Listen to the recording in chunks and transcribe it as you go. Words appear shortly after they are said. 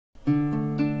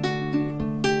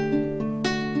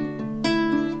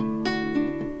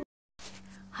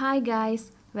Hi guys,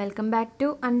 welcome back to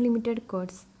Unlimited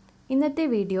Codes. ഇന്നത്തെ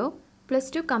video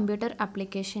 +2 computer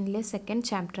ആപ്ലിക്കേഷനിലെ second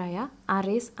ചാപ്റ്ററായ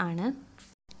arrays ആണ്.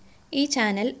 ഈ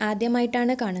channel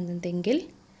ആദ്യമായിട്ടാണ് കാണുന്നതെങ്കിൽ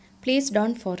please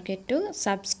don't forget to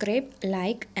subscribe,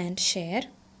 like and share.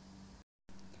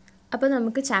 അപ്പോൾ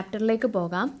നമുക്ക് ചാപ്റ്ററിലേക്ക്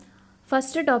പോകാം.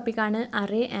 ഫസ്റ്റ് ടോപ്പിക്കാണ്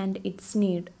array and it's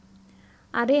need.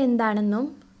 Array എന്താണെന്നും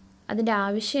അതിൻ്റെ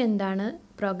ആവശ്യം എന്താണ്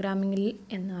പ്രോഗ്രാമിങ്ങിൽ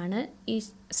എന്നാണ് ഈ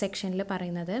സെക്ഷനിൽ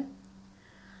പറയുന്നത്.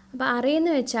 അപ്പോൾ അറേ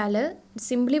എന്ന് വെച്ചാൽ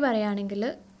സിംപ്ലി പറയുകയാണെങ്കിൽ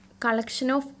collection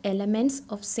of elements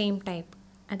of same type,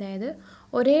 അതായത്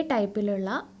ഒരേ ടൈപ്പിലുള്ള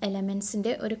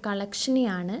എലമെൻറ്റ്സിൻ്റെ ഒരു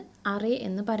കളക്ഷനെയാണ് അറേ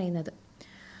എന്ന് പറയുന്നത്.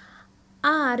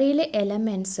 ആ അറേയിലെ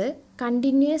എലമെൻറ്റ്സ്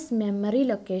കണ്ടിന്യൂസ് മെമ്മറി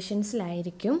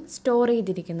ലൊക്കേഷൻസിലായിരിക്കും സ്റ്റോർ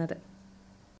ചെയ്തിരിക്കുന്നത്.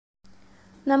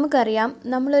 നമുക്കറിയാം,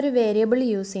 നമ്മളൊരു വേരിയബിൾ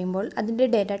യൂസ് ചെയ്യുമ്പോൾ അതിൻ്റെ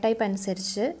ഡേറ്റ ടൈപ്പ്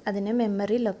അനുസരിച്ച് അതിന്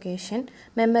മെമ്മറി ലൊക്കേഷൻ,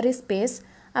 മെമ്മറി സ്പേസ്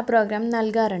ആ പ്രോഗ്രാം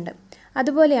നൽകാറുണ്ട്.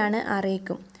 അതുപോലെയാണ്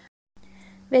അറേക്കും.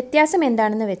 വ്യത്യാസം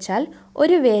എന്താണെന്ന് വെച്ചാൽ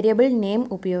ഒരു വേരിയബിൾ നെയിം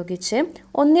ഉപയോഗിച്ച്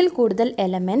ഒന്നിൽ കൂടുതൽ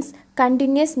എലമെൻറ്റ്സ്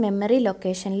കണ്ടിന്യൂസ് മെമ്മറി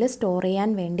ലൊക്കേഷനിൽ സ്റ്റോർ ചെയ്യാൻ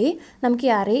വേണ്ടി നമുക്ക്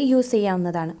ഈ അറേ യൂസ്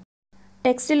ചെയ്യാവുന്നതാണ്.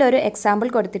 ടെക്സ്റ്റിൽ ഒരു എക്സാമ്പിൾ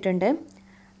കൊടുത്തിട്ടുണ്ട്.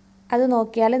 അത്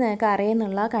നോക്കിയാൽ നിങ്ങൾക്ക് അറേ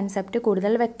എന്നുള്ള കൺസെപ്റ്റ്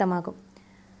കൂടുതൽ വ്യക്തമാകും.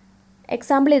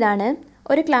 എക്സാമ്പിൾ ഇതാണ്.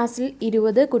 ഒരു ക്ലാസ്സിൽ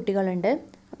 20 കുട്ടികളുണ്ട്.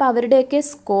 അപ്പോൾ അവരുടെയൊക്കെ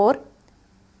സ്കോർ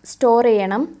സ്റ്റോർ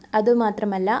ചെയ്യണം.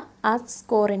 അതുമാത്രമല്ല ആ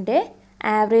സ്കോറിൻ്റെ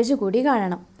ആവറേജ് കൂടി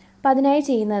കാണണം. അപ്പോൾ അതിനായി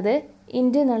ചെയ്യുന്നത്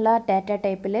ഇൻറ്റ് എന്നുള്ള ഡാറ്റ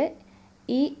ടൈപ്പിൽ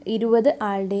ഈ 20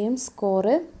 ആളുടെയും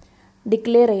സ്കോറ്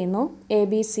ഡിക്ലെയർ ചെയ്യുന്നു,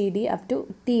 ABCD അപ് ടു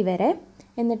T വരെ.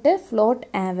 എന്നിട്ട് ഫ്ലോട്ട്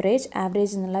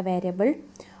ആവറേജ് എന്നുള്ള വേരിയബിൾ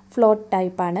ഫ്ലോട്ട്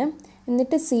ടൈപ്പാണ്.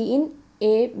 എന്നിട്ട് CIN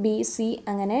ABC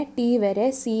അങ്ങനെ T വരെ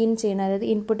CIN ചെയ്യുന്നു, അതായത്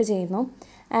ഇൻപുട്ട് ചെയ്യുന്നു.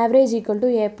 Average equal to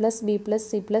A + B +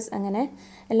 C + അങ്ങനെ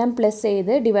എല്ലാം പ്ലസ്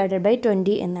ചെയ്ത് ഡിവൈഡഡ് ബൈ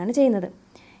 20 എന്നാണ് ചെയ്യുന്നത്.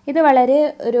 ഇത് വളരെ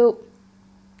ഒരു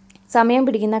സമയം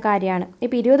പിടിക്കുന്ന കാര്യമാണ്.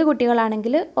 ഇപ്പോൾ 20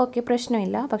 കുട്ടികളാണെങ്കിൽ ഓക്കെ,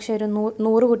 പ്രശ്നമില്ല. പക്ഷേ ഒരു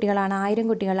 100 കുട്ടികളാണ്, 1000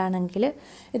 കുട്ടികളാണെങ്കിൽ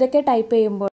ഇതൊക്കെ ടൈപ്പ്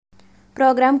ചെയ്യുമ്പോൾ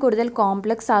പ്രോഗ്രാം കൂടുതൽ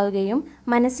കോംപ്ലക്സ് ആവുകയും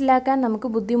മനസ്സിലാക്കാൻ നമുക്ക്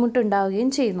ബുദ്ധിമുട്ടുണ്ടാവുകയും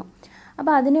ചെയ്യുന്നു.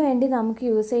 അപ്പോൾ അതിനുവേണ്ടി നമുക്ക്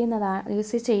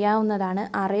യൂസ് ചെയ്യാവുന്നതാണ്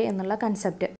അറേ എന്നുള്ള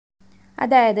കൺസെപ്റ്റ്.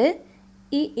 അതായത്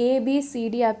ഈ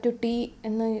ABCD അപ് ടു T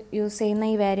എന്ന് യൂസ് ചെയ്യുന്ന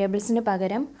ഈ വേരിയബിൾസിന്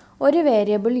പകരം ഒരു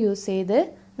വേരിയബിൾ യൂസ് ചെയ്ത്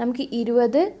നമുക്ക്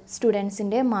 20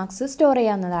 സ്റ്റുഡൻസിൻ്റെ മാർക്സ് സ്റ്റോർ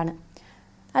ചെയ്യാവുന്നതാണ്.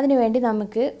 അതിനുവേണ്ടി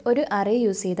നമുക്ക് ഒരു അറേ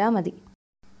യൂസ് ചെയ്താൽ മതി.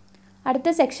 അടുത്ത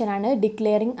സെക്ഷനാണ്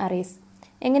ഡിക്ലെയറിംഗ് അറേസ്.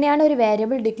 എങ്ങനെയാണ് ഒരു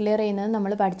വേരിയബിൾ ഡിക്ലെയർ ചെയ്യുന്നത്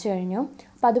നമ്മൾ പഠിച്ചു കഴിഞ്ഞു.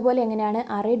 അപ്പോൾ അതുപോലെ എങ്ങനെയാണ്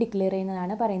അറേ ഡിക്ലെയർ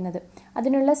ചെയ്യുന്നതാണ് പറയുന്നത്.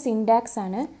 അതിനുള്ള സിൻടാക്സ്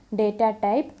ആണ് data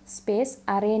type space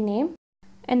array name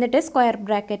എന്നിട്ട് സ്ക്വയർ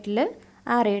ബ്രാക്കറ്റിൽ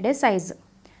അറേയുടെ സൈസ്.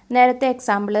 നേരത്തെ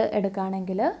എക്സാമ്പിൾ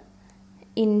എടുക്കുകയാണെങ്കിൽ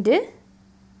ഇൻറ്റ്,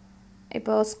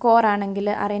 ഇപ്പോൾ സ്കോർ ആണെങ്കിൽ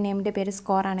അറേ നെയിമിൻ്റെ പേര്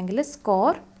സ്കോർ ആണെങ്കിൽ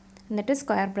സ്കോർ എന്നിട്ട്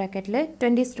സ്ക്വയർ ബ്രാക്കറ്റിൽ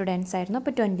 20 സ്റ്റുഡൻസ് ആയിരുന്നു,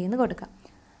 അപ്പോൾ 20 എന്ന് കൊടുക്കാം.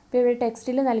 അപ്പോൾ ഇവിടെ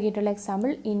ടെക്സ്റ്റിൽ നൽകിയിട്ടുള്ള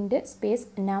എക്സാമ്പിൾ ഇൻറ്റ് സ്പേസ്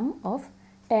നം ഓഫ്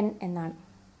 10 എന്നാണ്.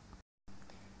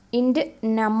 ഇൻറ്റ്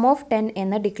നം ഓഫ് 10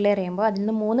 എന്ന് ഡിക്ലെയർ ചെയ്യുമ്പോൾ അതിൽ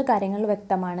നിന്ന് 3 കാര്യങ്ങൾ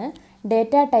വ്യക്തമാണ്.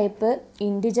 ഡേറ്റ ടൈപ്പ്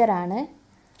ഇൻറ്റിജർ ആണ്,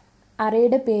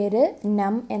 അറേയുടെ പേര്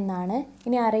നം എന്നാണ്,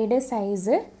 ഇനി അറേയുടെ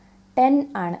സൈസ് 10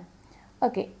 ആണ്.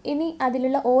 ഓക്കെ, ഇനി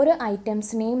അതിലുള്ള ഓരോ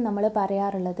ഐറ്റംസിനെയും നമ്മൾ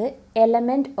പറയാറുള്ളത്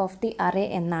എലമെൻറ്റ് ഓഫ് ദി അറേ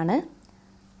എന്നാണ്.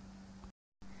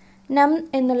 നം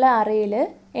എന്നുള്ള അറേയിൽ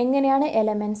എങ്ങനെയാണ്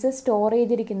എലമെൻറ്റ്സ് സ്റ്റോർ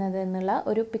ചെയ്തിരിക്കുന്നത് എന്നുള്ള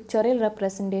ഒരു പിക്ചറിൽ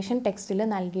റെപ്രസെൻറ്റേഷൻ ടെക്സ്റ്റിൽ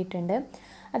നൽകിയിട്ടുണ്ട്.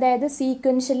 അതായത്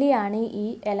സീക്വൻഷ്യലി ആണ് ഈ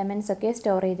എലമെൻറ്റ്സ് ഒക്കെ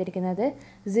സ്റ്റോർ ചെയ്തിരിക്കുന്നത്.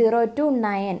 0 to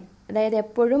 9, അതായത്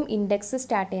എപ്പോഴും ഇൻഡെക്സ്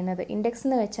സ്റ്റാർട്ട് ചെയ്യുന്നത്. ഇൻഡെക്സ്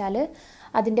എന്ന് വെച്ചാൽ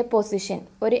അതിൻ്റെ പൊസിഷൻ,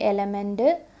 ഒരു എലമെൻറ്റ്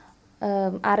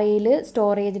അറേയിൽ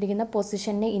സ്റ്റോർ ചെയ്തിരിക്കുന്ന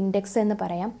പൊസിഷനെ ഇൻഡെക്സ് എന്ന്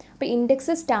പറയാം. അപ്പോൾ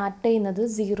ഇൻഡെക്സ് സ്റ്റാർട്ട് ചെയ്യുന്നത്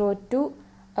 0 to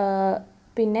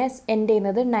പിന്നെ എൻഡ്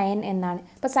ചെയ്യുന്നത് 9 എന്നാണ്.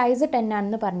 ഇപ്പോൾ സൈസ് 10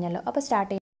 ആണെന്ന് പറഞ്ഞല്ലോ. അപ്പോൾ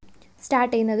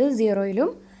സ്റ്റാർട്ട് ചെയ്യുന്നത് 0-ലും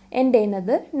എൻഡ്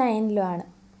ചെയ്യുന്നത് 9-ലും ആണ്.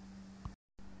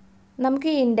 നമുക്ക്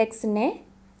ഈ ഇൻഡെക്സിനെ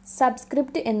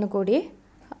സബ്സ്ക്രിപ്റ്റ് എന്നുകൂടി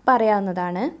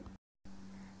പറയാവുന്നതാണ്.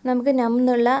 നമുക്ക് നം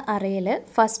എന്നുള്ള അറേയിൽ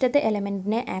ഫസ്റ്റത്തെ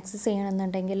എലമെൻറ്റിനെ ആക്സസ്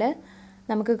ചെയ്യണമെന്നുണ്ടെങ്കിൽ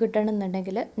നമുക്ക്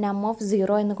കിട്ടണമെന്നുണ്ടെങ്കിൽ നം ഓഫ്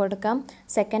 0 എന്ന് കൊടുക്കാം.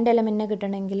 സെക്കൻഡ് എലമെൻറ്റിനെ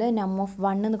കിട്ടണമെങ്കിൽ നം ഓഫ്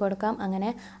 1 എന്ന് കൊടുക്കാം. അങ്ങനെ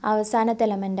അവസാനത്തെ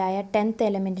എലമെൻറ്റായ 10th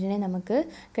എലമെൻറ്റിനെ നമുക്ക്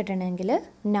കിട്ടണമെങ്കിൽ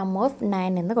നം ഓഫ്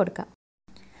 9 എന്ന് കൊടുക്കാം.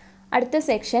 അടുത്ത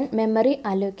section memory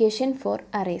allocation four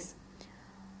arrays.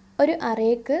 ഒരു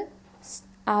അറേക്ക്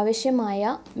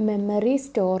ആവശ്യമായ മെമ്മറി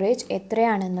സ്റ്റോറേജ്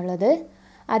എത്രയാണെന്നുള്ളത്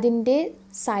അതിൻ്റെ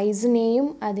സൈസിനെയും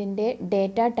അതിൻ്റെ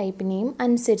ഡേറ്റ ടൈപ്പിനെയും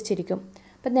അനുസരിച്ചിരിക്കും.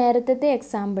 അപ്പോൾ നേരത്തെ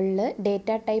എക്സാമ്പിളിൽ ഡേറ്റ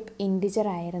ടൈപ്പ് ഇൻറ്റിജർ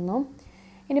ആയിരുന്നു.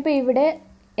 ഇനിയിപ്പോൾ ഇവിടെ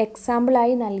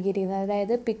എക്സാമ്പിളായി നൽകിയിരിക്കുന്നത്,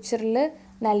 അതായത് പിക്ചറിൽ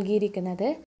നൽകിയിരിക്കുന്നത്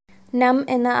നം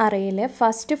എന്ന അറേയിൽ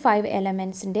ഫസ്റ്റ് 5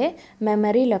 എലമെൻറ്റ്സിൻ്റെ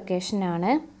മെമ്മറി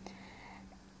ലൊക്കേഷനാണ്.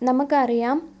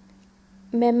 നമുക്കറിയാം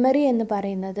മെമ്മറി എന്ന്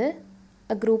പറയുന്നത്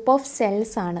ഗ്രൂപ്പ് ഓഫ്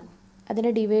സെൽസ് ആണ്. അതിനെ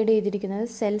ഡിവൈഡ് ചെയ്തിരിക്കുന്നത്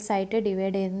സെൽസ് ആയിട്ട്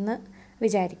ഡിവൈഡ് ചെയ്തെന്ന്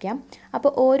വിചാരിക്കാം.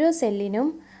 അപ്പോൾ ഓരോ സെല്ലിനും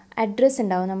അഡ്രസ്സ്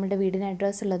ഉണ്ടാവും. നമ്മുടെ വീടിന്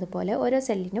അഡ്രസ്സ് ഉള്ളതുപോലെ ഓരോ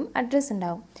സെല്ലിനും അഡ്രസ്സ്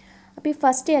ഉണ്ടാവും. അപ്പോൾ ഈ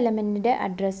ഫസ്റ്റ് എലമെൻറ്റിൻ്റെ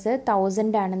അഡ്രസ്സ്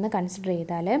 1000 ആണെന്ന് കൺസിഡർ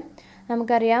ചെയ്താൽ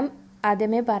നമുക്കറിയാം,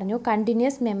 ആദ്യമേ പറഞ്ഞു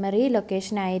കണ്ടിന്യൂസ് മെമ്മറി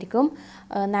ലൊക്കേഷൻ ആയിരിക്കും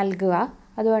നൽകുക.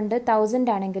 അതുകൊണ്ട് 1000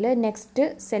 ആണെങ്കിൽ നെക്സ്റ്റ്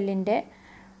സെല്ലിൻ്റെ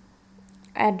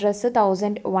അഡ്രസ്സ്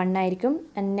 1001 ആയിരിക്കും,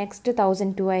 നെക്സ്റ്റ്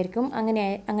 1002 ആയിരിക്കും,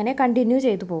 അങ്ങനെ കണ്ടിന്യൂ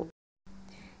ചെയ്തു പോകും.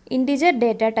 ഇൻറ്റിജർ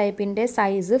ഡേറ്റ ടൈപ്പിൻ്റെ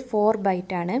സൈസ് 4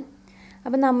 ബൈറ്റ് ആണ്.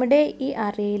 അപ്പോൾ നമ്മുടെ ഈ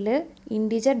അറേയിൽ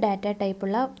ഇൻറ്റിജർ ഡാറ്റ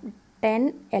ടൈപ്പുള്ള 10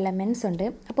 എലമെൻറ്റ്സ് ഉണ്ട്.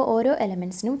 അപ്പോൾ ഓരോ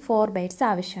എലമെൻറ്റ്സിനും 4 ബൈറ്റ്സ്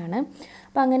ആവശ്യമാണ്.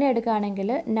 അപ്പോൾ അങ്ങനെ എടുക്കുകയാണെങ്കിൽ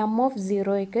നം ഓഫ്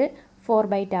 0ക്ക് 4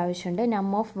 ബൈറ്റ് ആവശ്യമുണ്ട്, നം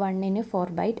ഓഫ് 1ന്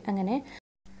 4 ബൈറ്റ്, അങ്ങനെ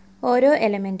ഓരോ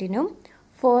എലമെൻറ്റിനും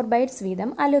 4 ബൈറ്റ്സ്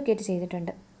വീതം അലോക്കേറ്റ്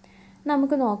ചെയ്തിട്ടുണ്ട്.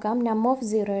 നമുക്ക് നോക്കാം. നം ഓഫ്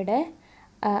 0യുടെ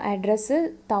അഡ്രസ്സ്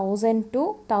 1000 to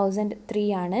 1003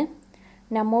 ആണ്.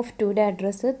 നം ഓഫ് 2യുടെ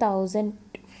അഡ്രസ്സ്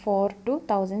 1004 to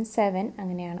 1007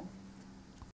 അങ്ങനെയാണ്.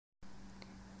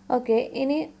 ഓക്കെ,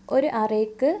 ഇനി ഒരു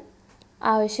അറേക്ക്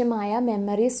ആവശ്യമായ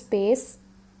മെമ്മറി സ്പേസ്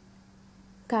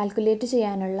കാൽക്കുലേറ്റ്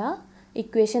ചെയ്യാനുള്ള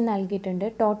ഇക്വേഷൻ നൽകിയിട്ടുണ്ട്.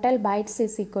 Total bytes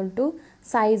is equal to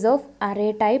size of array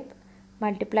type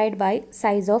multiplied by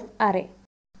size of array.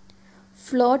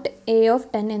 Float A of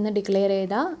 10 എന്ന് ഡിക്ലെയർ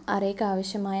ചെയ്ത അറേക്ക്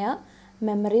ആവശ്യമായ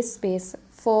മെമ്മറി സ്പേസ്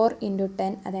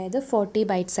 4x10, അതായത് 40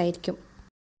 ബൈറ്റ്സ് ആയിരിക്കും.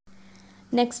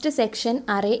 Next section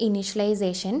array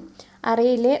initialization.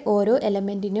 അറേയിലെ ഓരോ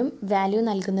എലമെൻറ്റിനും വാല്യൂ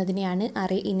നൽകുന്നതിനെയാണ്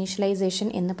അറേ ഇനീഷ്യലൈസേഷൻ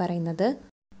എന്ന് പറയുന്നത്.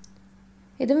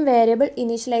 ഇതും വേരിയബിൾ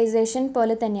ഇനീഷ്യലൈസേഷൻ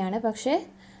പോലെ തന്നെയാണ്, പക്ഷേ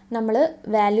നമ്മൾ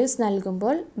വാല്യൂസ്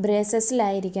നൽകുമ്പോൾ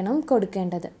ബ്രേസസിലായിരിക്കണം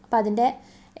കൊടുക്കേണ്ടത്. അപ്പോൾ അതിൻ്റെ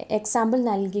എക്സാമ്പിൾ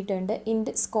നൽകിയിട്ടുണ്ട്.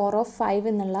 ഇൻറ്റ് സ്കോർ ഓഫ് 5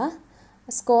 എന്നുള്ള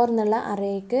സ്കോർ എന്നുള്ള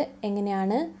അറേക്ക്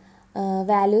എങ്ങനെയാണ്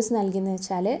വാല്യൂസ് നൽകിയെന്ന്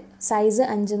വെച്ചാൽ സൈസ്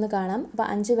 5 എന്ന് കാണാം. അപ്പോൾ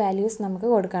 5 വാല്യൂസ് നമുക്ക്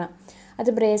കൊടുക്കണം. അത്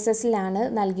ബ്രേസസിലാണ്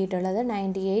നൽകിയിട്ടുള്ളത്.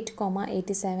 98,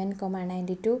 87,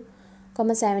 92,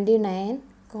 79,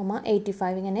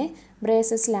 85 ഇങ്ങനെ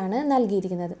ബ്രേസസിലാണ്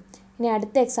നൽകിയിരിക്കുന്നത്. ഇനി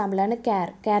അടുത്ത എക്സാമ്പിളാണ്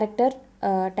ക്യാരക്ടർ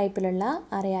ടൈപ്പിലുള്ള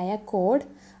അറേയായ കോഡ്.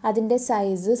 അതിൻ്റെ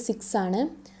സൈസ് 6 ആണ്.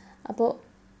 അപ്പോൾ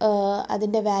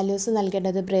അതിൻ്റെ വാല്യൂസ്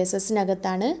നൽകേണ്ടത്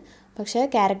ബ്രേസസിനകത്താണ്, പക്ഷേ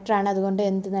ക്യാരക്ടറാണ്, അതുകൊണ്ട്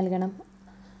എന്ത് നൽകണം?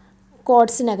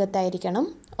 കോഡ്സിനകത്തായിരിക്കണം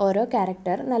ഓരോ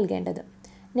ക്യാരക്ടർ നൽകേണ്ടത്.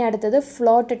 ഇനി അടുത്തത്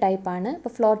ഫ്ലോട്ട് ടൈപ്പാണ്.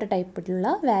 അപ്പോൾ ഫ്ലോട്ട് ടൈപ്പിലുള്ള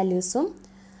വാല്യൂസും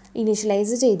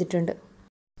ഇനീഷ്യലൈസ് ചെയ്തിട്ടുണ്ട്.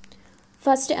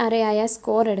 ഫസ്റ്റ് അറേയായ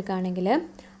സ്കോർ എടുക്കുകയാണെങ്കിൽ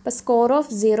അപ്പോൾ സ്കോർ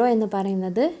ഓഫ് 0 എന്ന്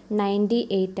പറയുന്നത്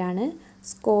 98 ആണ്,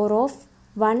 സ്കോർ ഓഫ്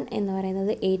 1 എന്ന്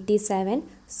പറയുന്നത് 87,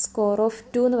 സ്കോർ ഓഫ്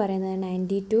 2 എന്ന് പറയുന്നത്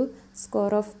 92,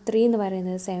 സ്കോർ ഓഫ് 3 എന്ന്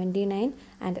പറയുന്നത് 79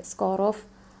 ആൻഡ് സ്കോർ ഓഫ്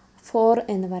 4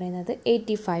 എന്ന് പറയുന്നത്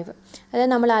 85. അത്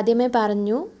നമ്മൾ ആദ്യമേ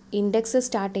പറഞ്ഞു ഇൻഡെക്സ്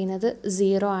സ്റ്റാർട്ട് ചെയ്യുന്നത്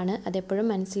 0 ആണ്, അതെപ്പോഴും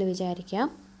മനസ്സിൽ വിചാരിക്കുക.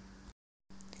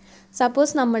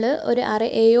 സപ്പോസ് നമ്മൾ ഒരു അറേ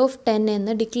എ ഓഫ് 10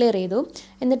 എന്ന് ഡിക്ലെയർ ചെയ്തു,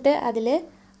 എന്നിട്ട് അതിൽ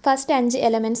ഫസ്റ്റ് 5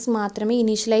 എലമെൻറ്റ്സ് മാത്രമേ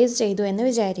ഇനീഷ്യലൈസ് ചെയ്തു എന്ന്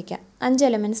വിചാരിക്കുക. 5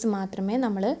 എലമെൻറ്റ്സ് മാത്രമേ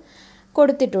നമ്മൾ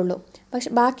കൊടുത്തിട്ടുള്ളൂ. പക്ഷെ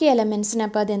ബാക്കി എലമെൻറ്റ്സിന്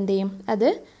അപ്പോൾ അതെന്ത് ചെയ്യും? അത്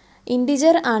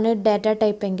ഇൻറ്റിജർ ആണ് ഡാറ്റ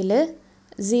ടൈപ്പ് എങ്കിൽ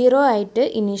 0 ആയിട്ട്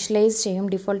ഇനീഷ്യലൈസ് ചെയ്യും.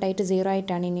 ഡിഫോൾട്ടായിട്ട് 0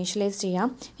 ആയിട്ടാണ് ഇനീഷ്യലൈസ് ചെയ്യാം.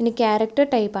 ഇനി ക്യാരക്ടർ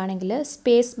ടൈപ്പ് ആണെങ്കിൽ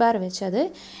സ്പേസ് ബാർ വെച്ച് അത്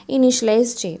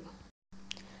ഇനീഷ്യലൈസ് ചെയ്യും.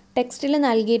 ടെക്സ്റ്റിൽ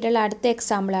നൽകിയിട്ടുള്ള അടുത്ത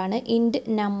എക്സാമ്പിളാണ് ഇൻറ്റ്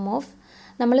നം ഓഫ്,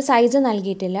 നമ്മൾ സൈസ്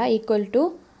നൽകിയിട്ടില്ല, ഈക്വൽ ടു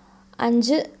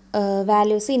 5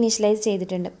 വാല്യൂസ് ഇനീഷ്യലൈസ്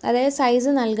ചെയ്തിട്ടുണ്ട്. അതായത് സൈസ്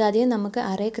നൽകാതെയും നമുക്ക്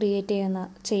അറേ ക്രിയേറ്റ്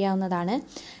ചെയ്യാവുന്നതാണ്.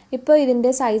 ഇപ്പോൾ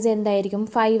ഇതിൻ്റെ സൈസ് എന്തായിരിക്കും?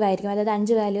 5 ആയിരിക്കും. അതായത്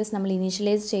 5 വാല്യൂസ് നമ്മൾ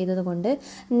ഇനീഷ്യലൈസ് ചെയ്തത് കൊണ്ട്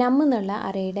നം എന്നുള്ള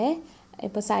അറേയുടെ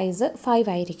ഇപ്പോൾ സൈസ് 5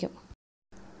 ആയിരിക്കും.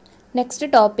 Next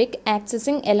topic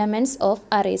accessing elements of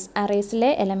arrays.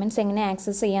 അറേസിലെ elements എങ്ങനെ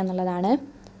ആക്സസ് ചെയ്യുക എന്നുള്ളതാണ്.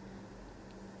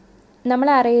 നമ്മൾ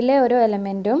അറേയിലെ ഓരോ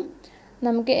എലമെൻറ്റും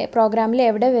നമുക്ക് പ്രോഗ്രാമിൽ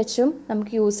എവിടെ വെച്ചും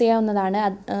നമുക്ക് യൂസ് ചെയ്യാവുന്നതാണ്.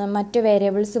 മറ്റ്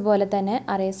വേരിയബിൾസ് പോലെ തന്നെ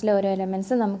അറേസിലെ ഓരോ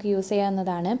എലമെൻറ്റ്സ് നമുക്ക് യൂസ്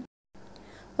ചെയ്യാവുന്നതാണ്.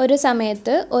 ഒരു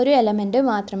സമയത്ത് ഒരു എലമെൻറ്റ്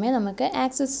മാത്രമേ നമുക്ക്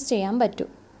ആക്സസ് ചെയ്യാൻ പറ്റൂ.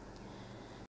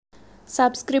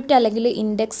 സബ്സ്ക്രിപ്റ്റ് അല്ലെങ്കിൽ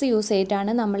ഇൻഡെക്സ് യൂസ്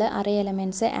ചെയ്തിട്ടാണ് നമ്മൾ അറേ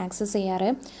എലമെൻറ്റ്സ് ആക്സസ് ചെയ്യാറ്.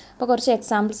 അപ്പോൾ കുറച്ച്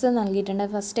എക്സാമ്പിൾസ് നൽകിയിട്ടുണ്ട്.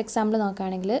 ഫസ്റ്റ് എക്സാമ്പിൾ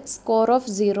നോക്കുകയാണെങ്കിൽ score of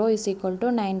 0 is equal to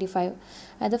 95.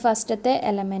 അത് ഫസ്റ്റത്തെ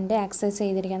എലമെൻറ്റ് ആക്സസ്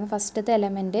ചെയ്തിരിക്കുകയാണ്. ഫസ്റ്റത്തെ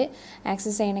എലമെൻറ്റ്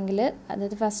ആക്സസ് ചെയ്യണമെങ്കിൽ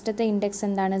അതായത് ഫസ്റ്റത്തെ ഇൻഡെക്സ്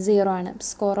എന്താണ്? 0 ആണ്.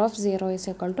 Score of 0 is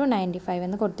equal to 95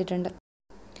 എന്ന് കൊടുത്തിട്ടുണ്ട്.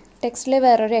 ടെക്സ്റ്റിൽ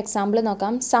വേറൊരു എക്സാമ്പിൾ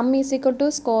നോക്കാം. Some is equal to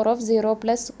score of 0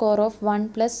 plus score of 1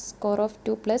 plus score of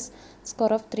 2 plus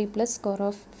score of 3 plus score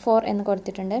of 4 എന്ന്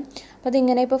കൊടുത്തിട്ടുണ്ട്. അപ്പോൾ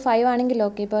അതിങ്ങനെ ഇപ്പോൾ 5 ആണെങ്കിൽ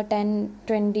ഓക്കെ, ഇപ്പോൾ 10,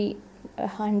 20,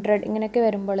 100 ഇങ്ങനെയൊക്കെ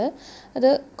വരുമ്പോൾ അത്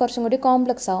കുറച്ചും കൂടി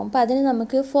കോംപ്ലക്സ് ആവും. അപ്പോൾ അതിന്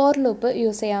നമുക്ക് ഫോർ ലൂപ്പ്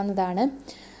യൂസ് ചെയ്യാവുന്നതാണ്.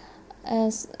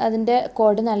 അതിൻ്റെ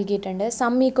കോഡ് നൽകിയിട്ടുണ്ട്.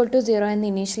 സം ഈക്വൽ ടു 0 എന്ന്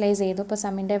ഇനീഷ്യലൈസ് ചെയ്തു. ഇപ്പോൾ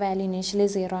സമ്മിൻ്റെ വാല്യൂ ഇനീഷ്യലി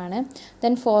 0 ആണ്.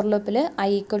 ദെൻ ഫോർ ലൂപ്പിൽ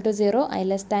i equal to 0, i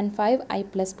less than 5, i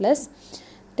plus plus,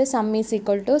 some is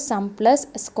equal to some plus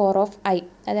score of I.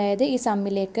 അതായത് ഈ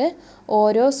സമ്മിലേക്ക്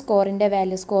ഓരോ സ്കോറിൻ്റെ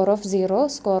value score of 0,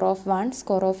 score of 1,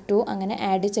 score of 2 അങ്ങനെ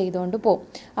add ചെയ്തുകൊണ്ട് പോകും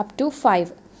അപ് ടു 5.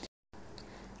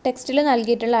 ടെക്സ്റ്റിൽ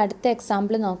നൽകിയിട്ടുള്ള അടുത്ത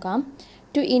എക്സാമ്പിൾ നോക്കാം.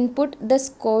 To input the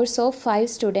scores of 5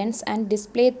 students and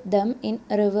display them in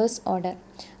reverse order.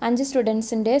 5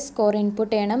 സ്റ്റുഡൻസിൻ്റെ score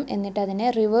input ചെയ്യണം, എന്നിട്ട് അതിനെ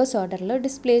റിവേഴ്സ് ഓർഡറിൽ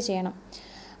ഡിസ്പ്ലേ ചെയ്യണം.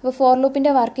 അപ്പോൾ ഫോർ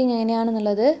ലൂപ്പിൻ്റെ വർക്കിംഗ്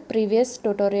എങ്ങനെയാണെന്നുള്ളത് പ്രീവിയസ്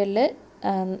ട്യൂട്ടോറിയലിൽ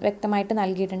വ്യക്തമായിട്ട്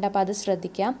നൽകിയിട്ടുണ്ട്. അപ്പോൾ അത്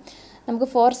ശ്രദ്ധിക്കാം. നമുക്ക്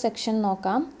 4 സെക്ഷൻ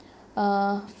നോക്കാം.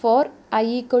 Four I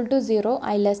equal to 0,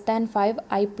 I less than 5,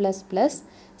 I plus plus,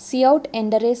 C out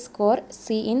enter A score,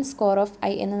 C in score of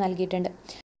I എന്ന് നൽകിയിട്ടുണ്ട്.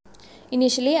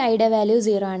 ഇനീഷ്യലി ഐയുടെ വാല്യൂ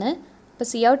 0 ആണ്. അപ്പോൾ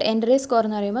C out enter A score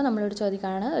എന്ന് പറയുമ്പോൾ നമ്മളോട്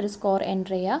ചോദിക്കുകയാണ് ഒരു സ്കോർ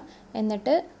എൻ്റർ ചെയ്യുക,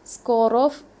 എന്നിട്ട് സ്കോർ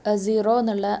ഓഫ് 0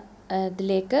 എന്നുള്ള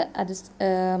ഇതിലേക്ക് അത്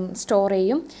സ്റ്റോർ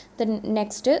ചെയ്യും.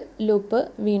 നെക്സ്റ്റ് ലൂപ്പ്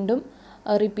വീണ്ടും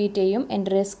റിപ്പീറ്റ് ചെയ്യും.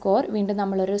 എൻ്റർ എ സ്കോർ, വീണ്ടും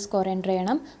നമ്മളൊരു സ്കോർ എൻ്റർ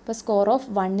ചെയ്യണം. അപ്പോൾ സ്കോർ ഓഫ്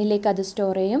 1ലേക്ക് അത്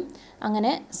സ്റ്റോർ ചെയ്യും.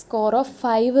 അങ്ങനെ സ്കോർ ഓഫ്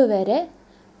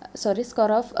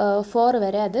 4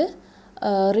 വരെ അത്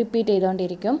റിപ്പീറ്റ്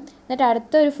ചെയ്തുകൊണ്ടിരിക്കും. എന്നിട്ട്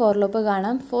അടുത്തൊരു ഫോർ ലൂപ്പ്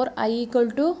കാണാം. Four I equal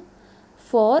to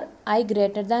 4, I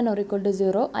greater than or equal to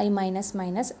 0, I minus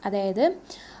minus. അതായത്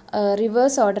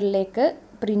റിവേഴ്സ് ഓർഡറിലേക്ക്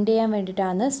പ്രിൻ്റ് ചെയ്യാൻ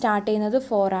വേണ്ടിയിട്ടാണ്. സ്റ്റാർട്ട് ചെയ്യുന്നത്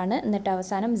 4 ആണ്, എന്നിട്ട്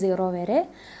അവസാനം 0 വരെ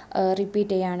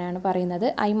റിപ്പീറ്റ് ചെയ്യാനാണ് പറയുന്നത്.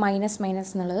 ഐ മൈനസ്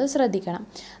മൈനസ് എന്നുള്ളത് ശ്രദ്ധിക്കണം.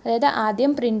 അതായത്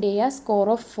ആദ്യം പ്രിൻ്റ് ചെയ്യുക സ്കോർ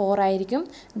ഓഫ് 4 ആയിരിക്കും,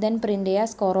 ദെൻ പ്രിൻ്റ്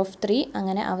ചെയ്യുക സ്കോർ ഓഫ് 3,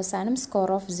 അങ്ങനെ അവസാനം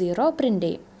സ്കോർ ഓഫ് 0 പ്രിൻ്റ്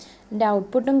ചെയ്യും. ഇതിൻ്റെ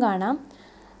ഔട്ട്പുട്ടും കാണാം.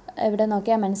 ഇവിടെ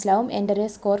നോക്കിയാൽ മനസ്സിലാവും. എൻ്റർ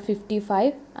എ സ്കോർ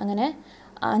 55, അങ്ങനെ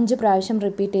 5 പ്രാവശ്യം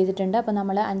റിപ്പീറ്റ് ചെയ്തിട്ടുണ്ട്. അപ്പോൾ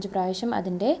നമ്മൾ 5 പ്രാവശ്യം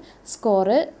അതിൻ്റെ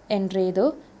സ്കോറ് എൻ്റർ ചെയ്തു.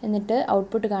 എന്നിട്ട്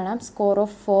ഔട്ട്പുട്ട് കാണാം. സ്കോർ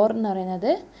ഓഫ് 4 എന്ന്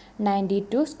പറയുന്നത്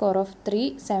 92, സ്കോർ ഓഫ് 3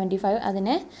 75.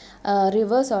 അതിനെ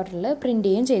റിവേഴ്സ് ഓർഡറിൽ പ്രിൻ്റ്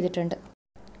ചെയ്യുകയും ചെയ്തിട്ടുണ്ട്.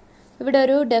 ഇവിടെ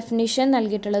ഒരു ഡെഫിനിഷൻ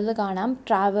നൽകിയിട്ടുള്ളത് കാണാം.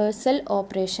 Traversal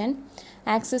operation,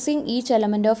 accessing each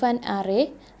element of an array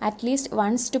at least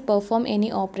once to perform any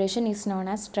operation is known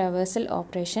as traversal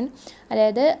operation.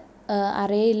 അതായത്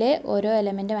അറേയിലെ ഓരോ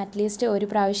എലമെൻറ്റും അറ്റ്ലീസ്റ്റ് ഒരു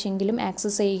പ്രാവശ്യമെങ്കിലും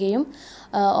ആക്സസ് ചെയ്യുകയും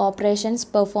ഓപ്പറേഷൻസ്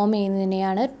പെർഫോം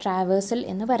ചെയ്യുന്നതിനെയാണ് ട്രാവേഴ്സൽ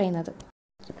എന്ന് പറയുന്നത്.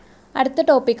 അടുത്ത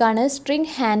ടോപ്പിക്കാണ്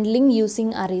string handling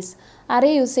using arrays. Array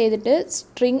use ചെയ്തിട്ട്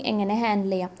സ്ട്രിംഗ് എങ്ങനെ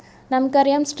ഹാൻഡിൽ ചെയ്യാം.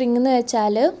 നമുക്കറിയാം സ്ട്രിംഗ് എന്ന്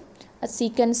വെച്ചാൽ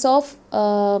സീക്വൻസ് ഓഫ്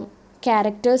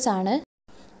ക്യാരക്ടേഴ്സ് ആണ്,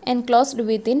 enclosed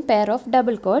within pair of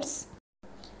double quotes.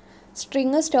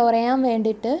 String store ചെയ്യാൻ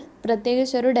വേണ്ടിയിട്ട്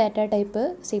പ്രത്യേകിച്ചൊരു ഡാറ്റ ടൈപ്പ്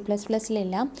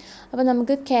C++ലില്ല. അപ്പോൾ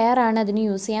നമുക്ക് കെയർ ആണ് അതിന്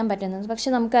യൂസ് ചെയ്യാൻ പറ്റുന്നത്.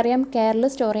 പക്ഷെ നമുക്കറിയാം കെയറിൽ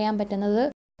സ്റ്റോർ ചെയ്യാൻ പറ്റുന്നത്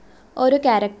ഒരു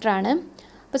ക്യാരക്ടറാണ്.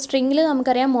 അപ്പോൾ സ്ട്രിങ്ങിൽ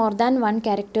നമുക്കറിയാം മോർ ദാൻ 1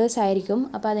 ക്യാരക്ടേഴ്സ് ആയിരിക്കും.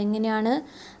 അപ്പോൾ അതെങ്ങനെയാണ്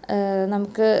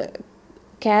നമുക്ക്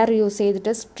കെയർ യൂസ്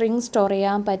ചെയ്തിട്ട് സ്ട്രിങ് സ്റ്റോർ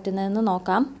ചെയ്യാൻ പറ്റുന്നതെന്ന്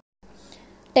നോക്കാം.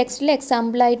 ടെക്സ്റ്റിൽ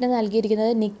എക്സാമ്പിളായിട്ട്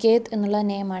നൽകിയിരിക്കുന്നത് നിക്കേത്ത് എന്നുള്ള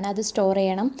നെയിമാണ്. അത് സ്റ്റോർ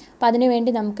ചെയ്യണം. അപ്പോൾ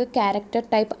അതിനുവേണ്ടി നമുക്ക് ക്യാരക്ടർ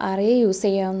ടൈപ്പ് അറേ യൂസ്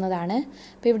ചെയ്യാവുന്നതാണ്.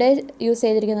 അപ്പോൾ ഇവിടെ യൂസ്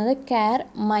ചെയ്തിരിക്കുന്നത് ക്യാർ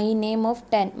my name of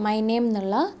 10, my name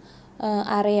എന്നുള്ള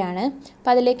അറേ ആണ്.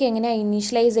 അപ്പോൾ അതിലേക്ക് എങ്ങനെയാണ്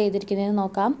ഇനീഷ്യലൈസ് ചെയ്തിരിക്കുന്നതെന്ന്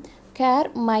നോക്കാം. ക്യാർ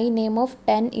my name of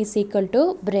 10 is equal to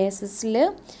ബ്രേസസിൽ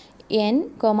N,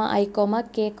 I, K,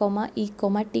 E,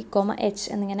 T, H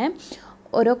എന്നിങ്ങനെ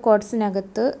ഓരോ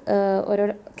കോഡ്സിനകത്ത് ഓരോ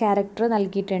ക്യാരക്ടർ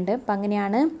നൽകിയിട്ടുണ്ട്. അപ്പം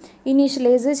അങ്ങനെയാണ്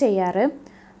ഇനീഷ്യലൈസ് ചെയ്യാറ്.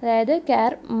 അതായത്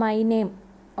ക്യാർ മൈ നെയിം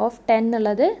ഓഫ് 10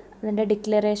 എന്നുള്ളത് അതിൻ്റെ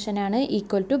ഡിക്ലറേഷനാണ്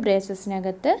ഈക്വൽ ടു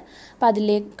ബ്രേസസിനകത്ത്. അപ്പം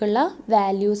അതിലേക്കുള്ള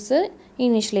വാല്യൂസ്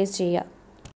ഇനീഷ്യലൈസ് ചെയ്യുക.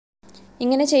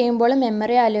 ഇങ്ങനെ ചെയ്യുമ്പോൾ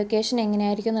മെമ്മറി അലോക്കേഷൻ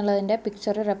എങ്ങനെയായിരിക്കും എന്നുള്ളതിൻ്റെ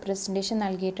പിക്ചർ റെപ്രസെൻറ്റേഷൻ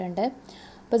നൽകിയിട്ടുണ്ട്.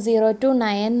 അപ്പോൾ 0 to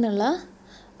 9 എന്നുള്ള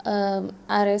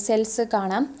സെൽസ്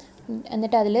കാണാം.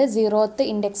 എന്നിട്ട് അതിൽ 0th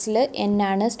ഇൻഡെക്സിൽ N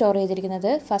ആണ് സ്റ്റോർ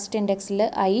ചെയ്തിരിക്കുന്നത്, ഫസ്റ്റ് ഇൻഡെക്സിൽ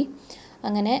I,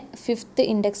 അങ്ങനെ 5th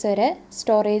ഇൻഡെക്സ് വരെ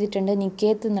സ്റ്റോർ ചെയ്തിട്ടുണ്ട്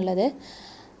നിക്കേത്ത് എന്നുള്ളത്.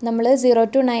 നമ്മൾ 0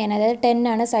 to 9 അതായത് 10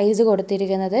 ആണ് സൈസ്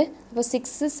കൊടുത്തിരിക്കുന്നത്. അപ്പോൾ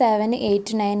 6, 7,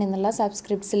 8, 9 എന്നുള്ള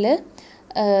സബ്സ്ക്രിപ്റ്റ്സിൽ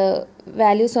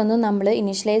വാല്യൂസ് ഒന്നും നമ്മൾ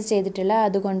ഇനീഷ്യലൈസ് ചെയ്തിട്ടില്ല.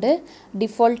 അതുകൊണ്ട്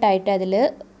ഡിഫോൾട്ടായിട്ട് അതിൽ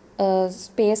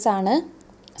സ്പേസ് ആണ്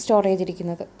സ്റ്റോർ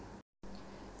ചെയ്തിരിക്കുന്നത്.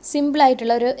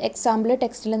 സിമ്പിളായിട്ടുള്ള ഒരു എക്സാമ്പിൾ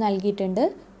ടെക്സ്റ്റിൽ നൽകിയിട്ടുണ്ട്.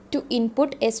 To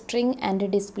input A string and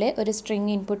display, ഒരു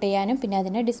സ്ട്രിങ് ഇൻപുട്ട് ചെയ്യാനും പിന്നെ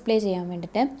അതിനെ ഡിസ്പ്ലേ ചെയ്യാൻ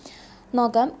വേണ്ടിയിട്ട്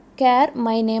നോക്കാം. ക്യാർ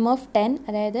മൈ നെയിം ഓഫ് 10,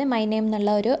 അതായത് മൈ നെയിം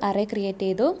എന്നുള്ള ഒരു അറേ ക്രിയേറ്റ്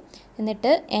ചെയ്തു.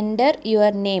 എന്നിട്ട് എൻ്റർ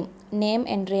യുവർ നെയിം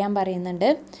എൻ്റർ ചെയ്യാൻ പറയുന്നുണ്ട്.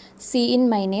 സി ഇൻ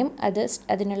മൈ നെയിം,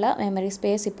 അതിനുള്ള മെമ്മറി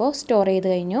സ്പേസ് ഇപ്പോൾ സ്റ്റോർ ചെയ്ത്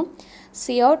കഴിഞ്ഞു.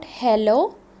 C out hello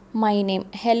my name,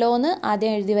 hello എന്ന്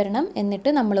ആദ്യം എഴുതി വരണം, എന്നിട്ട്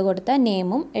നമ്മൾ കൊടുത്ത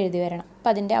നെയിമും എഴുതി വരണം.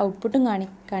 അപ്പോൾ അതിൻ്റെ ഔട്ട്പുട്ടും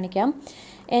കാണിക്കാം.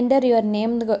 എൻ്റർ യുവർ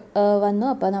നെയിം വന്നു.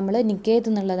 അപ്പോൾ നമ്മൾ നിക്കേത്ത്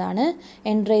എന്നുള്ളതാണ്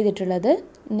എൻ്റർ ചെയ്തിട്ടുള്ളത്.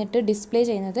 എന്നിട്ട് ഡിസ്പ്ലേ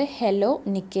ചെയ്യുന്നത് ഹെലോ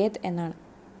നിക്കേത്ത് എന്നാണ്.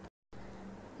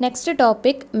 Next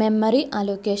topic memory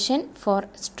allocation four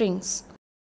strings.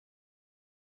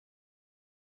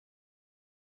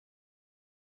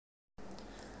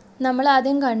 നമ്മൾ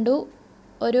ആദ്യം കണ്ടു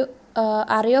ഒരു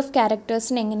array of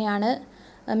charactersനെ എങ്ങനെയാണ്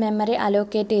മെമ്മറി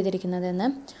അലോക്കേറ്റ് ചെയ്തിരിക്കുന്നതെന്ന്.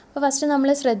 അപ്പോൾ ഫസ്റ്റ്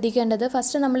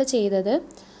നമ്മൾ ചെയ്തത്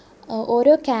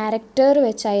ഓരോ ക്യാരക്ടർ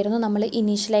വെച്ചായിരുന്നു നമ്മൾ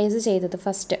ഇനീഷ്യലൈസ് ചെയ്തത്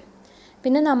ഫസ്റ്റ്.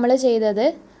 പിന്നെ നമ്മൾ ചെയ്തത്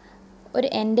ഒരു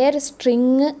എൻ്റയർ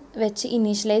സ്ട്രിങ് വെച്ച്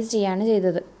ഇനീഷ്യലൈസ് ചെയ്യാണ്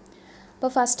ചെയ്തത്.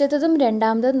 അപ്പോൾ ഫസ്റ്റത്തതും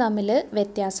രണ്ടാമത്തതും തമ്മിൽ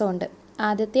വ്യത്യാസമുണ്ട്.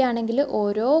 ആദ്യത്തെ ആണെങ്കിൽ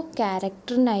ഓരോ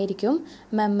ക്യാരക്ടറിനായിരിക്കും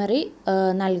മെമ്മറി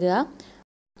നൽകുക.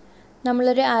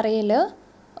 നമ്മളൊരു അറേയിൽ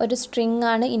ഒരു സ്ട്രിങ്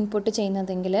ആണ് ഇൻപുട്ട്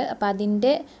ചെയ്യുന്നതെങ്കിൽ അപ്പോൾ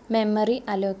അതിൻ്റെ മെമ്മറി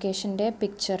അലോക്കേഷൻ്റെ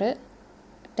പിക്ചർ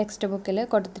ടെക്സ്റ്റ് ബുക്കിൽ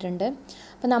കൊടുത്തിട്ടുണ്ട്.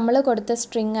 അപ്പോൾ നമ്മൾ കൊടുത്ത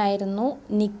സ്ട്രിങ് ആയിരുന്നു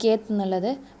നിക്കേത്ത്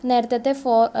എന്നുള്ളത്.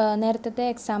 നേരത്തെ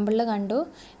എക്സാമ്പിളിൽ കണ്ടു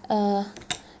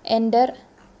എൻ്റർ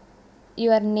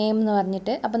യുവർ നെയിം എന്ന്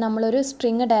പറഞ്ഞിട്ട്. അപ്പോൾ നമ്മളൊരു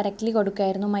സ്ട്രിങ് ഡയറക്റ്റ്ലി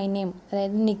കൊടുക്കുമായിരുന്നു, മൈ നെയിം,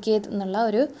 അതായത് നിക്കേത്ത് എന്നുള്ള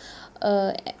ഒരു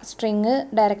സ്ട്രിങ്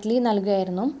ഡയറക്റ്റ്ലി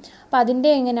നൽകുമായിരുന്നു. അപ്പോൾ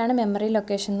അതിൻ്റെ എങ്ങനെയാണ് മെമ്മറി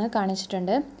ലൊക്കേഷൻ എന്ന്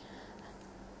കാണിച്ചിട്ടുണ്ട്.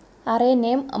 അറേ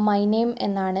നെയിം മൈ നെയിം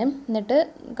എന്നാണ്. എന്നിട്ട്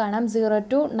കാണാം 0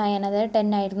 to 9, അതായത്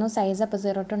 10 ആയിരുന്നു സൈസ്. അപ്പോൾ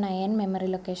 0 to 9 മെമ്മറി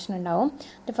ലൊക്കേഷൻ ഉണ്ടാവും.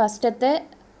 ഫസ്റ്റത്തെ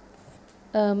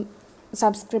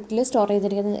സബ്സ്ക്രിപ്റ്റിൽ സ്റ്റോർ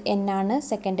ചെയ്തിരിക്കുന്നത് N ആണ്,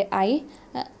 സെക്കൻഡ് I,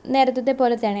 നേരത്തെ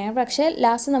പോലെ തന്നെയാണ്. പക്ഷേ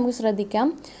ലാസ്റ്റ് നമുക്ക് ശ്രദ്ധിക്കാം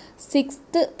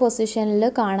 6th പൊസിഷനിൽ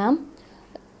കാണാം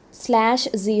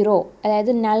 /0,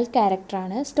 അതായത് നൾ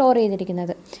ക്യാരക്ടറാണ് സ്റ്റോർ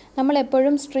ചെയ്തിരിക്കുന്നത്.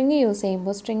 നമ്മളെപ്പോഴും സ്ട്രിങ്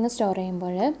സ്റ്റോർ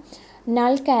ചെയ്യുമ്പോൾ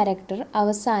നൾ ക്യാരക്ടർ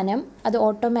അവസാനം അത്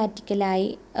ഓട്ടോമാറ്റിക്കലി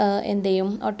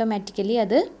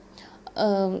അത്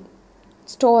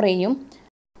സ്റ്റോർ ചെയ്യും.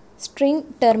 സ്ട്രിങ്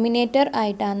ടെർമിനേറ്റർ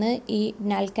ആയിട്ടാണ് ഈ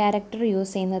നൾ ക്യാരക്ടർ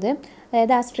യൂസ് ചെയ്യുന്നത്.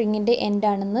 അതായത് ആ സ്ട്രിങ്ങിൻ്റെ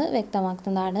എൻഡാണെന്ന്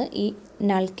വ്യക്തമാക്കുന്നതാണ് ഈ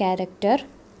നൾ ക്യാരക്ടർ.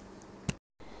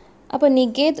 അപ്പോൾ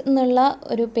നിഗേറ്റ് എന്നുള്ള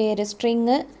ഒരു പേര്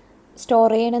സ്ട്രിങ് സ്റ്റോർ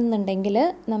ചെയ്യണമെന്നുണ്ടെങ്കിൽ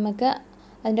നമുക്ക്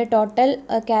അതിൻ്റെ ടോട്ടൽ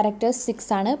ക്യാരക്ടേഴ്സ് 6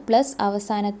 ആണ്, പ്ലസ്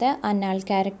അവസാനത്തെ ആ നൾ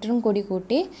ക്യാരക്ടറും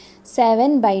കൂട്ടി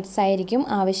 7 ബൈറ്റ്സ് ആയിരിക്കും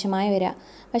ആവശ്യമായി വരിക.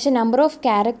 പക്ഷേ നമ്പർ ഓഫ്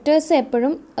ക്യാരക്ടേഴ്സ്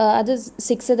എപ്പോഴും അത്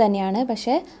 6 തന്നെയാണ്,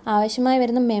 പക്ഷേ ആവശ്യമായി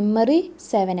വരുന്ന മെമ്മറി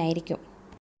 7 ആയിരിക്കും.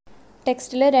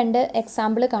 ടെക്സ്റ്റിൽ 2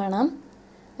 എക്സാമ്പിൾ കാണാം.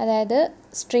 അതായത്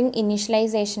സ്ട്രിങ്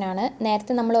ഇനീഷ്യലൈസേഷനാണ്.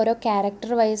 നേരത്തെ നമ്മൾ ഓരോ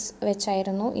ക്യാരക്ടർ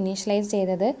വെച്ചായിരുന്നു ഇനീഷ്യലൈസ്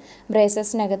ചെയ്തത്,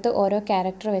 ബ്രേസസിനകത്ത് ഓരോ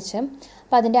ക്യാരക്ടർ വെച്ച്.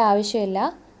 അപ്പോൾ അതിൻ്റെ ആവശ്യമില്ല,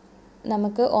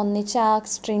 നമുക്ക് ഒന്നിച്ച് ആ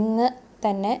സ്ട്രിങ്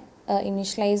തന്നെ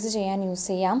ഇനീഷ്യലൈസ് ചെയ്യാൻ യൂസ്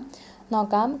ചെയ്യാം.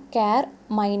 നോക്കാം, ക്യാർ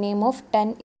my name of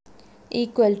 10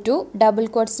 equal to double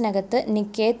കോട്ട്സിനകത്ത്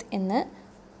നിക്കേത്ത് എന്ന്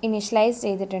ഇനീഷ്യലൈസ്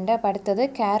ചെയ്തിട്ടുണ്ട്. അപ്പോൾ അടുത്തത്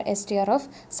ക്യാർ str ഓഫ്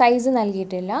സൈസ്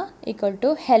നൽകിയിട്ടില്ല equal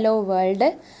to hello world,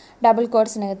 double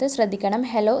കോട്ട്സിനകത്ത് ശ്രദ്ധിക്കണം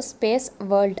ഹെലോ സ്പേസ്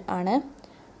വേൾഡ് ആണ്.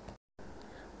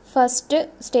 ഫസ്റ്റ്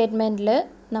സ്റ്റേറ്റ്മെൻറ്റിൽ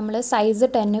നമ്മൾ സൈസ്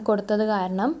 10 കൊടുത്തത്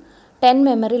കാരണം 10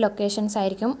 മെമ്മറി ലൊക്കേഷൻസ്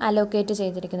ആയിരിക്കും അലോക്കേറ്റ്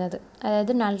ചെയ്തിരിക്കുന്നത്.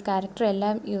 അതായത് നൾ ക്യാരക്ടർ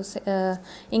എല്ലാം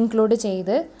ഇൻക്ലൂഡ്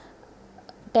ചെയ്ത്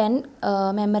 10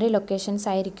 മെമ്മറി ലൊക്കേഷൻസ്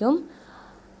ആയിരിക്കും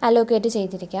അലോക്കേറ്റ്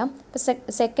ചെയ്തിരിക്കാം. ഇപ്പോൾ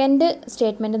സെക്കൻഡ്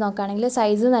സ്റ്റേറ്റ്മെൻറ്റ് നോക്കുകയാണെങ്കിൽ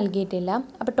സൈസ് നൽകിയിട്ടില്ല.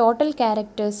 അപ്പോൾ ടോട്ടൽ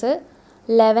ക്യാരക്ടേഴ്സ്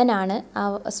 11 ആണ്,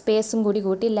 സ്പേസും കൂട്ടി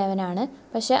 11 ആണ്.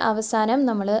 പക്ഷേ അവസാനം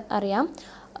നമ്മൾ അറിയാം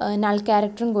നൾ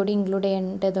ക്യാരക്ടറും കൂടി ഇൻക്ലൂഡ്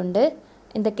ചെയ്യേണ്ടതുണ്ട്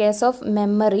in the case of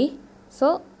memory. So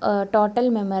total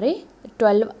memory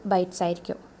 12 bytes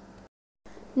ആയിരിക്കും.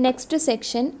 Next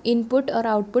section input or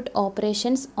output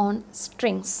operations on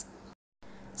strings.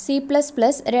 C++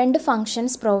 2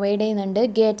 functions provide ചെയ്യുന്നുണ്ട്,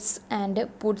 ഗെറ്റ്സ് ആൻഡ്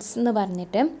പുട്ട്സ് എന്ന്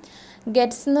പറഞ്ഞിട്ട്.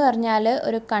 ഗെറ്റ്സ് എന്ന് പറഞ്ഞാൽ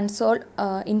ഒരു കൺസോൾ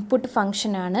ഇൻപുട്ട്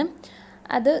ഫങ്ഷനാണ്.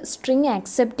 അത് സ്ട്രിങ്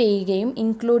ആക്സെപ്റ്റ് ചെയ്യുകയും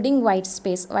ഇൻക്ലൂഡിങ് വൈറ്റ്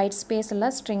സ്പേസ് ഉള്ള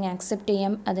സ്ട്രിങ് ആക്സെപ്റ്റ്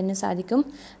ചെയ്യാൻ അതിന് സാധിക്കും.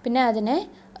 പിന്നെ അതിനെ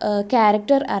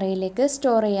ക്യാരക്ടർ അറേയിലേക്ക്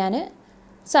സ്റ്റോർ ചെയ്യാൻ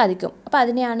സാധിക്കും. അപ്പോൾ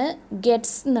അതിനെയാണ്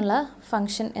ഗെറ്റ്സ് എന്നുള്ള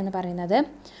ഫങ്ഷൻ എന്ന് പറയുന്നത്.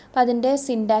 അപ്പോൾ അതിൻ്റെ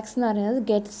സിൻടാക്സ് എന്ന് പറയുന്നത്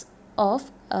gets of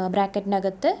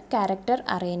ബ്രാക്കറ്റിനകത്ത് character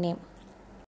array name.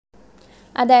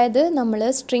 അതായത് നമ്മൾ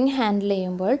സ്ട്രിങ് ഹാൻഡിൽ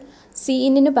ചെയ്യുമ്പോൾ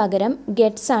സീനിന് പകരം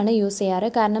ഗെറ്റ്സ് ആണ് യൂസ് ചെയ്യാറ്.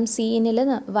 കാരണം സീനിൽ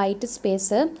വൈറ്റ്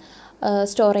സ്പേസ്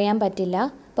സ്റ്റോർ ചെയ്യാൻ പറ്റില്ല.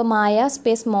 ഇപ്പോൾ മായ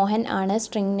സ്പേസ് മോഹൻ ആണ്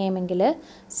സ്ട്രിങ് നെയിമെങ്കിൽ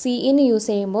സിഇൻ യൂസ്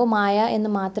ചെയ്യുമ്പോൾ മായ എന്ന്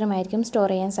മാത്രമായിരിക്കും സ്റ്റോർ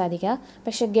ചെയ്യാൻ സാധിക്കുക.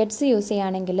 പക്ഷേ ഗെറ്റ്സ് യൂസ്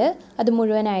ചെയ്യുകയാണെങ്കിൽ അത്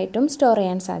മുഴുവനായിട്ടും സ്റ്റോർ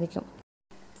ചെയ്യാൻ സാധിക്കും.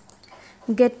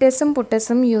 ഗെറ്റസും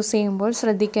പുട്ടസും യൂസ് ചെയ്യുമ്പോൾ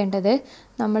ശ്രദ്ധിക്കേണ്ടത്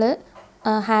നമ്മൾ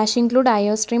ഹാഷ് ഇൻക്ലൂഡ്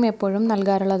IO സ്ട്രീം എപ്പോഴും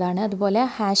നൽകാറുള്ളതാണ്. അതുപോലെ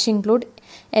ഹാഷ് ഇൻക്ലൂഡ്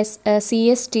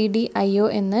CSTDIO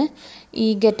എന്ന് ഈ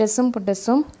ഗെറ്റസും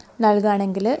പുട്ടസും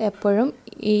നൽകുകയാണെങ്കിൽ എപ്പോഴും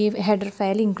ഈ ഹെഡർ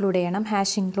ഫയൽ ഇൻക്ലൂഡ് ചെയ്യണം,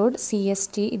 ഹാഷ് ഇൻക്ലൂഡ്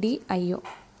CSTDIO.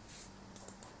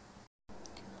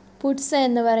 പുട്സ്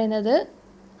എന്ന് പറയുന്നത്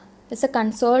it's A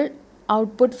console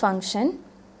output function.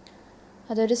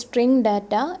 അതൊരു സ്ട്രിങ്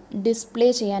ഡാറ്റ ഡിസ്പ്ലേ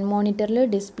ചെയ്യാൻ, മോണിറ്ററിൽ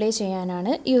ഡിസ്പ്ലേ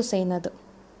ചെയ്യാനാണ് യൂസ് ചെയ്യുന്നത്.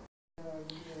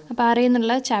 അപ്പോൾ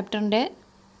അറിയുന്നുള്ള ചാപ്റ്ററിൻ്റെ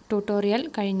ട്യൂട്ടോറിയൽ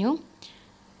കഴിഞ്ഞു.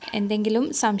 എന്തെങ്കിലും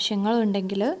സംശയങ്ങൾ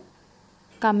ഉണ്ടെങ്കിൽ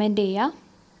കമൻറ്റ് ചെയ്യുക.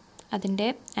 അതിൻ്റെ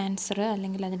ആൻസർ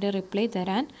അല്ലെങ്കിൽ അതിൻ്റെ റിപ്ലൈ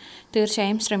തരാൻ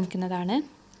തീർച്ചയായും ശ്രമിക്കുന്നതാണ്.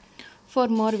 For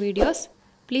more videos,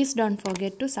 please don't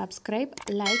forget to subscribe,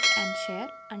 like and share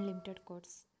Unlimited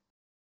Codes.